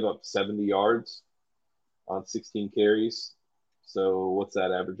 They gave up 70 yards on 16 carries. So what's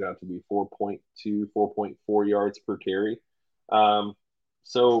that average out to be? 4.2, 4.4 yards per carry. Not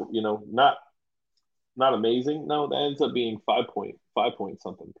amazing. No, that ends up being 5 point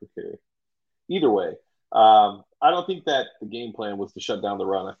something per carry. Either way, I don't think that the game plan was to shut down the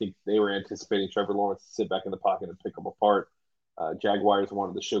run. I think they were anticipating Trevor Lawrence to sit back in the pocket and pick them apart. Jaguars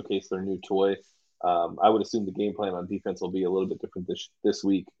wanted to showcase their new toy. I would assume the game plan on defense will be a little bit different this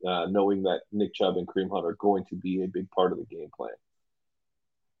week, knowing that Nick Chubb and Kareem Hunt are going to be a big part of the game plan.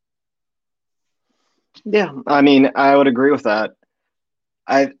 Yeah, I would agree with that.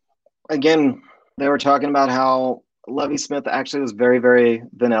 They were talking about how Lovie Smith actually was very, very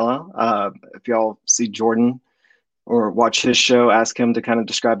vanilla. If y'all see Jordan or watch his show, ask him to kind of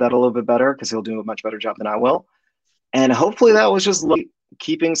describe that a little bit better because he'll do a much better job than I will. And hopefully that was just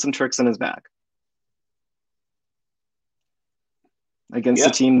keeping some tricks in his bag against a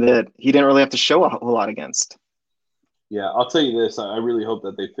team that he didn't really have to show a whole lot against. Yeah, I'll tell you this. I really hope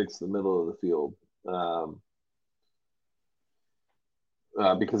that they fix the middle of the field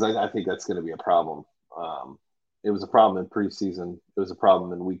because I think that's going to be a problem. It was a problem in preseason. It was a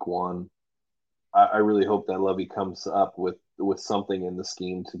problem in week one. I really hope that Lovie comes up with something in the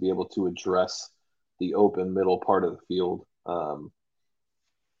scheme to be able to address the open middle part of the field.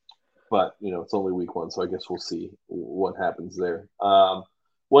 But it's only week one, so I guess we'll see what happens there.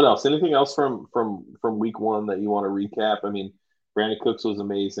 What else? Anything else from week one that you want to recap? Brandon Cooks was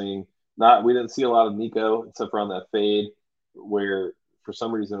amazing. We didn't see a lot of Nico except for on that fade where for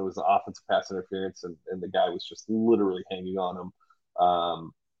some reason it was an offensive pass interference and the guy was just literally hanging on him.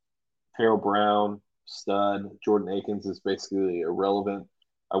 Pharaoh Brown, stud. Jordan Akins is basically irrelevant.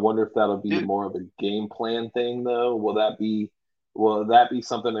 I wonder if that'll be more of a game plan thing, though. Will that be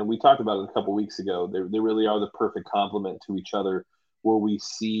something? And we talked about it a couple weeks ago. They really are the perfect complement to each other. Will we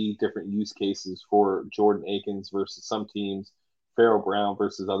see different use cases for Jordan Akins versus some teams, Pharaoh Brown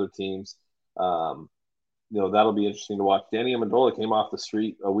versus other teams? That'll be interesting to watch. Danny Amendola came off the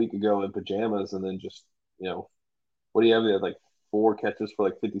street a week ago in pajamas and then just, what do you have? He had 4 catches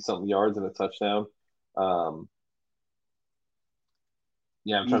for 50-something yards and a touchdown. I'm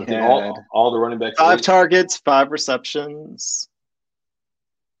trying to think. All the running backs. 5 targets, 5 receptions.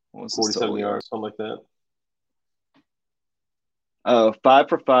 47 yards, something like that. 5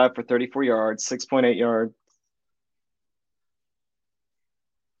 for 5 for 34 yards, 6.8 yards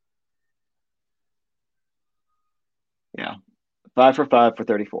Yeah. 5 for 5 for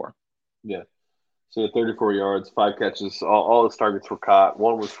 34. Yeah. So he had 34 yards, 5 catches. All his targets were caught.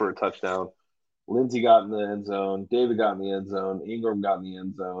 One was for a touchdown. Lindsey got in the end zone. David got in the end zone. Ingram got in the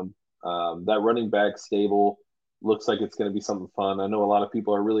end zone. That running back stable looks like it's going to be something fun. I know a lot of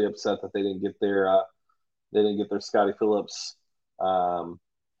people are really upset that they didn't get their Scotty Phillips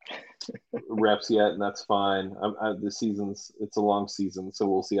reps yet, and that's fine. It's a long season, so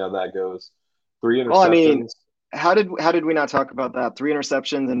we'll see how that goes. 3 Well, I mean, interceptions. how did we not talk about that? 3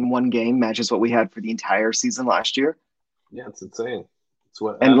 interceptions in one game matches what we had for the entire season last year. Yeah, it's insane. It's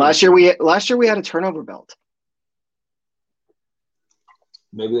what And happens. last year we had a turnover belt.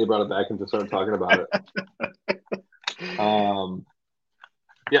 Maybe they brought it back and just started talking about it.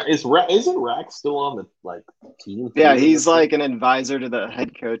 Yeah, isn't Rack still on the team? Yeah, he's like an advisor to the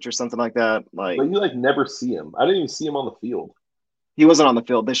head coach or something like that. But you never see him. I didn't even see him on the field. He wasn't on the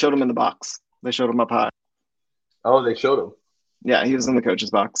field. They showed him in the box. They showed him up high. Oh, they showed him. Yeah, he was in the coach's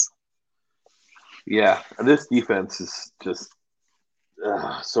box. Yeah, this defense is just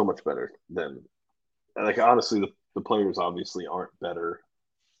so much better than honestly, the players obviously aren't better,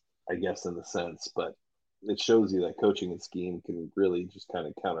 I guess, in the sense, but it shows you that coaching and scheme can really just kind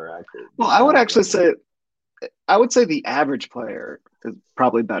of counteract it. Well, I would say the average player is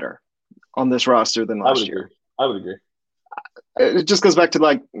probably better on this roster than last year. I would agree. It just goes back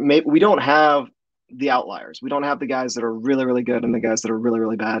to we don't have the outliers. We don't have the guys that are really, really good and the guys that are really,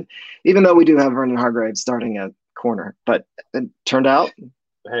 really bad, even though we do have Vernon Hargrave starting at corner. But it turned out,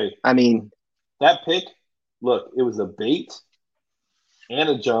 hey, I mean, that pick, look, it was a bait and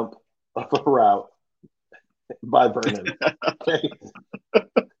a jump of a route by Vernon. Okay.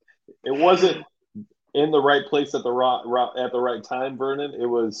 It wasn't in the right place at the right time, Vernon. It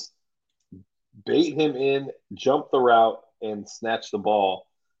was bait him in, jump the route, and snatch the ball.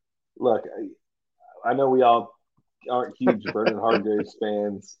 Look, I know we all aren't huge Vernon Hargraves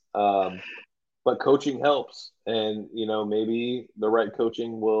fans, but coaching helps, and maybe the right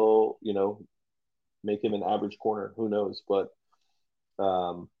coaching will make him an average corner. Who knows? But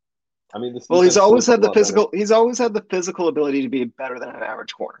I mean, he's always had the physical. Better. He's always had the physical ability to be better than an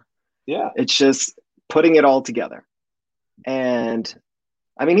average corner. Yeah, it's just putting it all together. And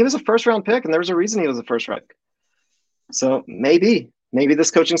I mean, he was a first-round pick, and there was a reason he was a first-round pick. So maybe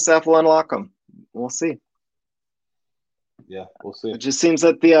this coaching staff will unlock him. We'll see. Yeah, we'll see. It just seems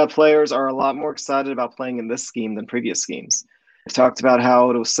that the players are a lot more excited about playing in this scheme than previous schemes. We talked about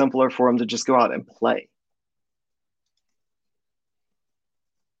how it was simpler for them to just go out and play.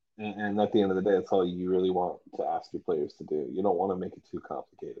 And at the end of the day, that's all you really want to ask your players to do. You don't want to make it too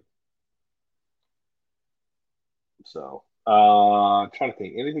complicated. So, trying to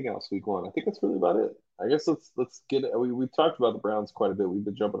think anything else week 1. I think that's really about it. I guess let's get it. We've talked about the Browns quite a bit. We've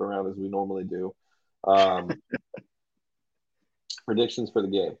been jumping around as we normally do. Predictions for the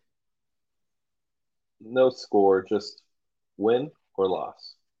game. No score, just win or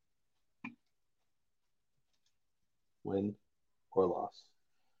loss. Win or loss.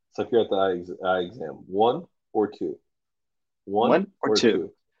 So if you're at the eye exam, 1 or 2? 1 or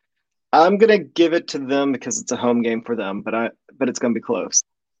 2. I'm gonna give it to them because it's a home game for them, but it's gonna be close.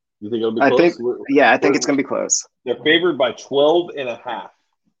 You think it'll be close? I think it's gonna be close. They're favored by 12.5.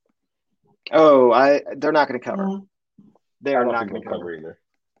 Oh, they're not gonna cover. They are not gonna cover either.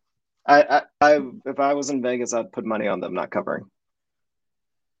 If I was in Vegas, I'd put money on them not covering.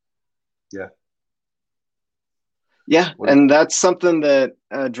 Yeah. Yeah, and that's something that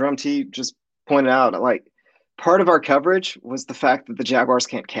Drum T just pointed out. Part of our coverage was the fact that the Jaguars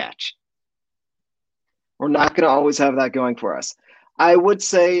can't catch. We're not going to always have that going for us. I would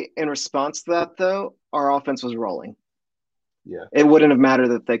say in response to that, though, our offense was rolling. Yeah. It wouldn't have mattered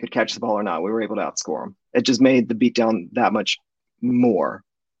that they could catch the ball or not. We were able to outscore them. It just made the beatdown that much more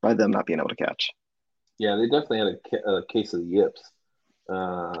by them not being able to catch. Yeah, they definitely had a case of the yips.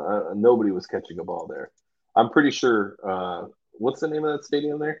 Nobody was catching a ball there. I'm pretty sure. What's the name of that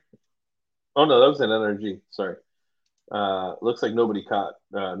stadium there? Oh no, that was an NRG. Sorry. Looks like nobody on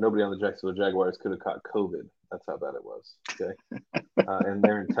the Jacksonville Jaguars could have caught COVID. That's how bad it was. Okay. And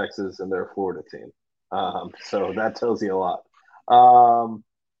they're in Texas and they're a Florida team. So that tells you a lot.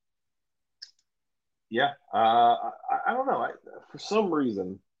 Yeah. I don't know. For some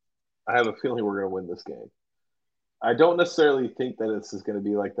reason, I have a feeling we're going to win this game. I don't necessarily think that this is going to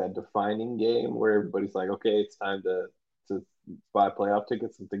be like that defining game where everybody's like, okay, it's time to buy playoff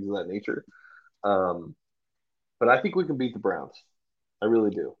tickets and things of that nature. But I think we can beat the Browns. I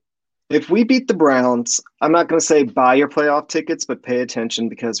really do. If we beat the Browns, I'm not going to say buy your playoff tickets, but pay attention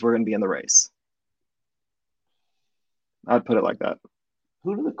because we're going to be in the race. I'd put it like that.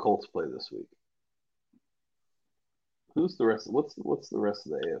 Who do the Colts play this week? Who's the rest? What's the rest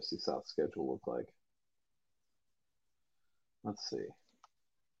of the AFC South schedule look like? Let's see.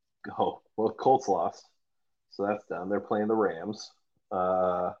 Oh, well, Colts lost, so that's done. They're playing the Rams.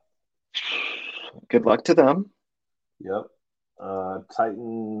 Uh, Good luck to them. yep.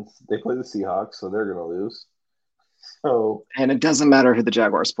 Titans. They play the Seahawks, so they're gonna lose. So And it doesn't matter who the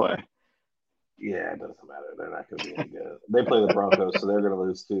Jaguars play. yeah, it doesn't matter. They're not gonna be any good. They play the Broncos, so they're gonna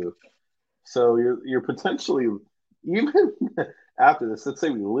lose too. So you're potentially even after this. Let's say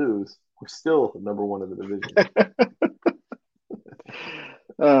we lose, we're still number one in the division.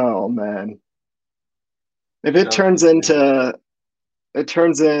 Oh man. If it turns into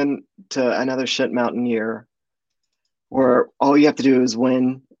another shit mountain year where all you have to do is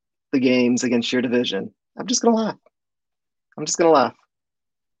win the games against your division, I'm just gonna laugh. I'm just gonna laugh.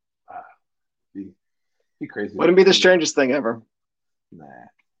 Be crazy. Wouldn't be the strangest thing ever. Nah,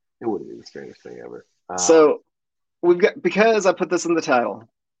 it wouldn't be the strangest thing ever. So we've got, because I put this in the title,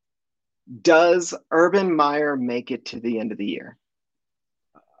 does Urban Meyer make it to the end of the year?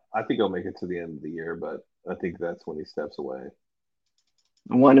 I think he'll make it to the end of the year, but I think that's when he steps away.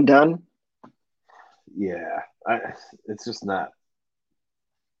 One and done? Yeah, it's just not.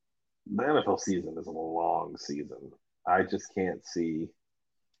 The NFL season is a long season. I just can't see.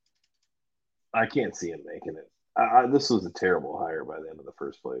 I can't see him making it. This was a terrible hire by the end of the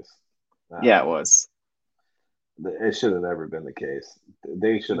first place. Yeah, it was. It should have never been the case.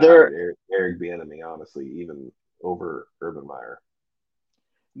 They should have hired Eric Bieniemy, honestly, even over Urban Meyer.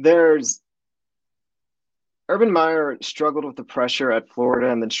 Urban Meyer struggled with the pressure at Florida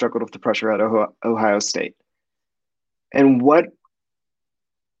and then struggled with the pressure at Ohio State. And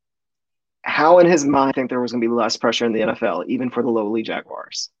how in his mind I think there was going to be less pressure in the NFL, even for the lowly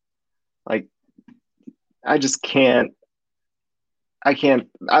Jaguars. Like, I just can't. I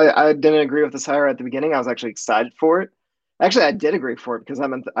didn't agree with this hire at the beginning. I was actually excited for it. Actually, I did agree for it because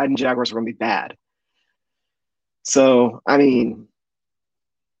I knew Jaguars were going to be bad. So, I mean,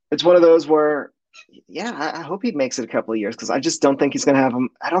 it's one of those where, yeah, I hope he makes it a couple of years because I just don't think he's going to have him.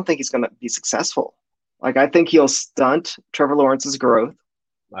 I don't think he's going to be successful. Like, I think he'll stunt Trevor Lawrence's growth.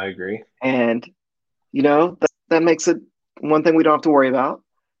 I agree. And, that makes it one thing we don't have to worry about.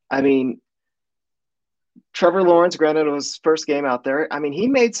 I mean, Trevor Lawrence, granted, it was his first game out there. I mean, he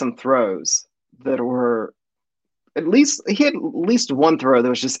made some throws that were he had at least one throw that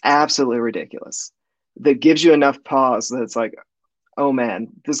was just absolutely ridiculous. That gives you enough pause that it's like, oh man,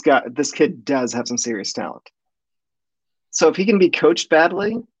 this kid does have some serious talent. So if he can be coached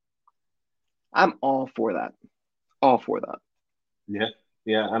badly, I'm all for that. All for that.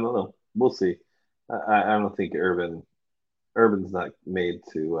 Yeah. I don't know. We'll see. I don't think Urban's not made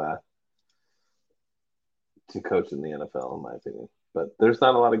to coach in the NFL, in my opinion. But there's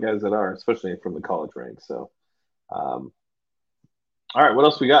not a lot of guys that are, especially from the college ranks. So, all right, what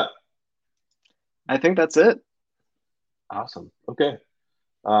else we got? I think that's it. Awesome. Okay.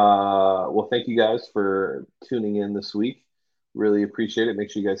 Well, thank you guys for tuning in this week. Really appreciate it.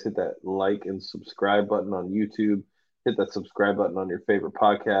 Make sure you guys hit that like and subscribe button on YouTube. Hit that subscribe button on your favorite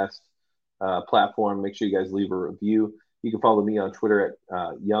podcast platform. Make sure you guys leave a review. You can follow me on Twitter at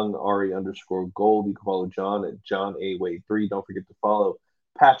YoungAri_Gold. You can follow John at JohnAWade3. Don't forget to follow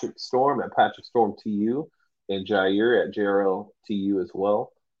Patrick Storm at PatrickStormTU and Jair at JRLTU as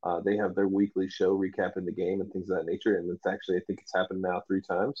well. They have their weekly show recapping the game and things of that nature. And it's actually, I think it's happened now 3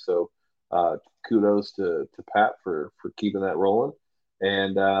 times. So kudos to Pat for keeping that rolling.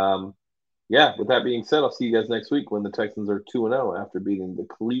 And yeah, with that being said, I'll see you guys next week when the Texans are 2-0 after beating the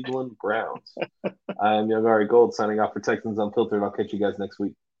Cleveland Browns. I'm Young Ari Gold signing off for Texans Unfiltered. I'll catch you guys next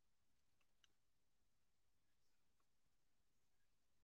week.